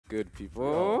good, people?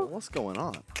 Yo, what's going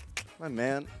on? My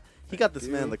man, he got this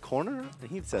man in the corner, and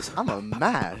he says, I'm a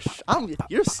mash.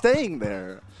 You're staying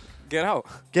there. Get out.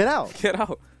 Get out. Get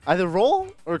out. Either roll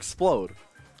or explode.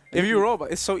 If you roll,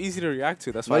 but it's so easy to react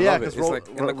to. That's why Oh, I yeah, love it. because It's like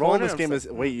in the roll in corner, this game I'm is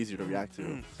way easier to react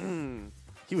to.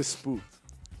 He was spooked.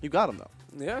 You got him, though.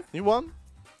 Yeah. You won.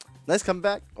 Nice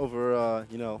comeback over,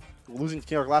 losing to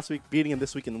King York last week, beating him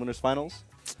this week in the winners finals.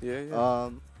 Yeah.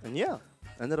 And yeah,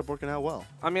 ended up working out well.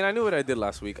 I mean, I knew what I did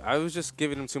last week. I was just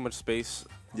giving him too much space.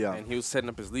 Yeah. And he was setting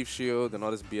up his leaf shield and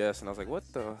all this BS. And I was like, what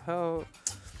the hell?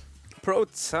 Pro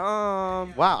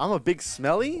Tom. Wow, I'm a big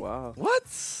smelly? Wow. What?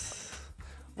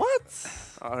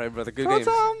 All right, brother. Good Pro games.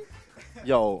 Tom?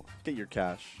 Yo, get your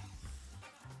cash.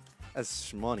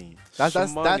 That's shmoney. That's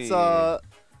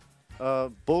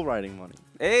bull riding money.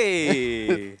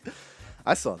 Hey.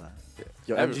 I saw that.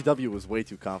 Yo, MGW was way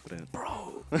too confident.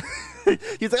 Bro.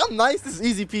 He's like, I'm nice. This is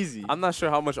easy peasy. I'm not sure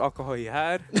how much alcohol he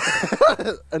had.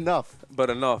 Enough. But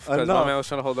enough. Because my man was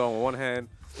trying to hold it on with one hand.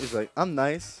 He's like, I'm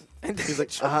nice. And he's like,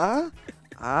 He said,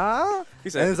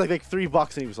 and it was like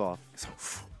 $3 and he was off. So,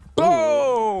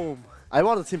 boom. I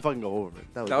wanted to see him fucking go over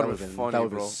it. That would have been funny, That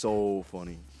would be so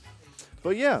funny.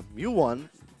 But yeah, you won.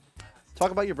 Talk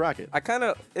about your bracket.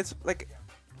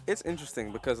 It's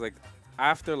interesting because like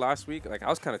after last week, like I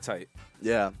was kind of tight.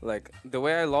 Yeah. Like the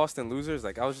way I lost in losers,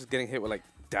 like I was just getting hit with like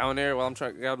down air while I'm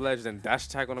trying to grab the ledge, then dash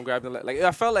attack when I'm grabbing the ledge. Like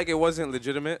I felt like it wasn't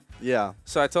legitimate. Yeah.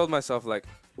 So I told myself like,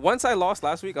 once I lost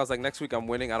last week, I was like, next week I'm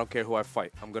winning. I don't care who I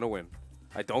fight. I'm gonna win.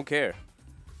 I don't care.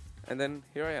 And then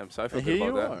here I am. So I feel good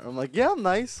about that. I'm like, yeah, I'm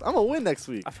nice. I'm gonna win next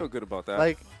week. I feel good about that.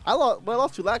 Like I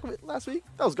lost to last week.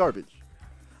 That was garbage.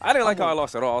 I didn't like how I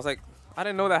lost at all. I was like, I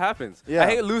didn't know that happens. Yeah. I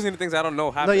hate losing to things I don't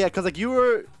know happen. No, yeah, because like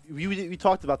we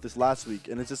talked about this last week,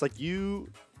 and it's just like you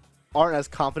aren't as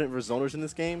confident with zoners in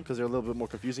this game because they're a little bit more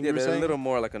confusing. Yeah, they're a little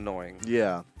more like annoying.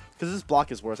 Yeah, because this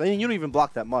block is worse. I mean, you don't even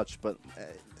block that much, but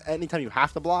anytime you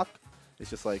have to block, it's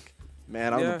just like,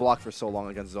 man, I'm gonna block for so long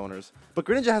against zoners. But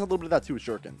Greninja has a little bit of that too with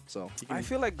Shuriken, so he can, I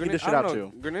feel like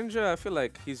Greninja, Greninja, I feel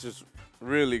like he's just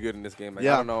really good in this game. Like,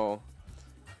 yeah. I don't know.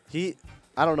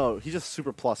 I don't know. He's just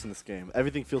super plus in this game.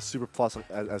 Everything feels super plus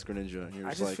as Greninja. And you're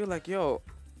I just feel like, yo,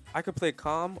 I could play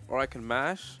calm or I can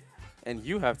mash, and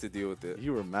you have to deal with it.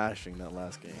 You were mashing that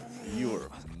last game. You were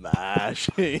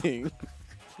mashing.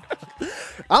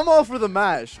 I'm all for the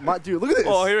mash. Dude, look at this.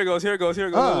 Oh, here it goes. Here it goes. Here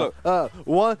it goes. Look.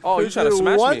 One. Oh, you trying to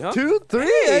smash me, huh? 1, 2, 3,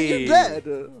 Hey. and you're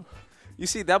dead. You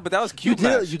see that, but that was cute. You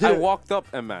did it, mash. you did I it. walked up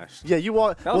and mashed. Yeah, you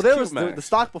walked. That was there cute, was mash. the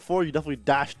stock before. You definitely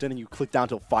dashed in and you clicked down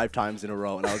till 5 times in a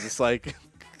row, and I was just like,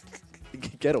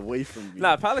 get away from me.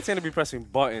 Nah, Palutena be pressing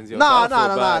buttons, yo. Nah. So I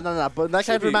don't feel bad. But that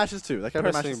character be mashes too. That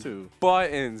character mashes Pressing too.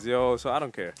 buttons, yo. So I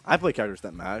don't care. I play characters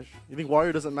that mash. You think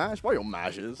Wario doesn't mash? Wario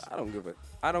mashes. I don't give it.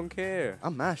 I don't care.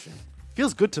 I'm mashing.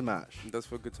 Feels good to mash. It does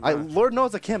feel good to mash. Lord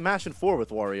knows I can't mash in 4 with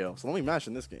Wario, so let me mash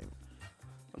in this game.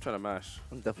 I'm trying to mash.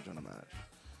 I'm definitely trying to mash.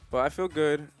 But I feel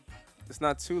good. It's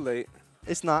not too late.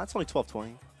 It's not. It's only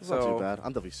 12:20. It's not So- too bad.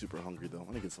 I'm definitely super hungry though.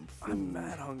 I need to get some food. I'm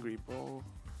mad hungry, bro.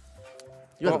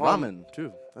 You had Well, ramen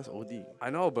too. That's OD. I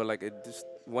know, but like it just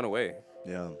went away.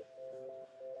 Yeah.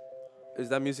 Is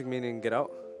that music meaning get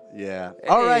out? Yeah.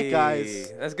 All right, Hey,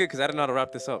 guys. That's good because I didn't know how to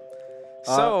wrap this up.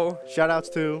 So shout outs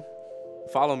to.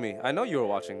 follow me. I know you were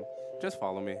watching. Just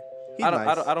follow me. He's I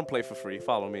nice. don't play for free.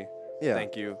 Follow me. Yeah.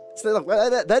 Thank you. So, look,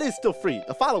 that is still free.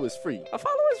 A follow is free. A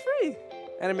follow is free,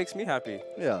 and it makes me happy.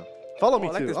 Yeah. Follow me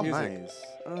I like too. this I'm music. nice.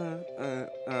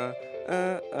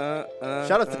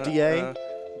 Shout out to DA.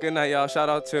 Good night, y'all. Shout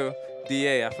out to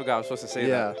DA. I forgot I was supposed to say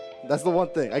that. Yeah. That's the one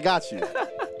thing. I got you.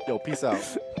 Yo, peace out.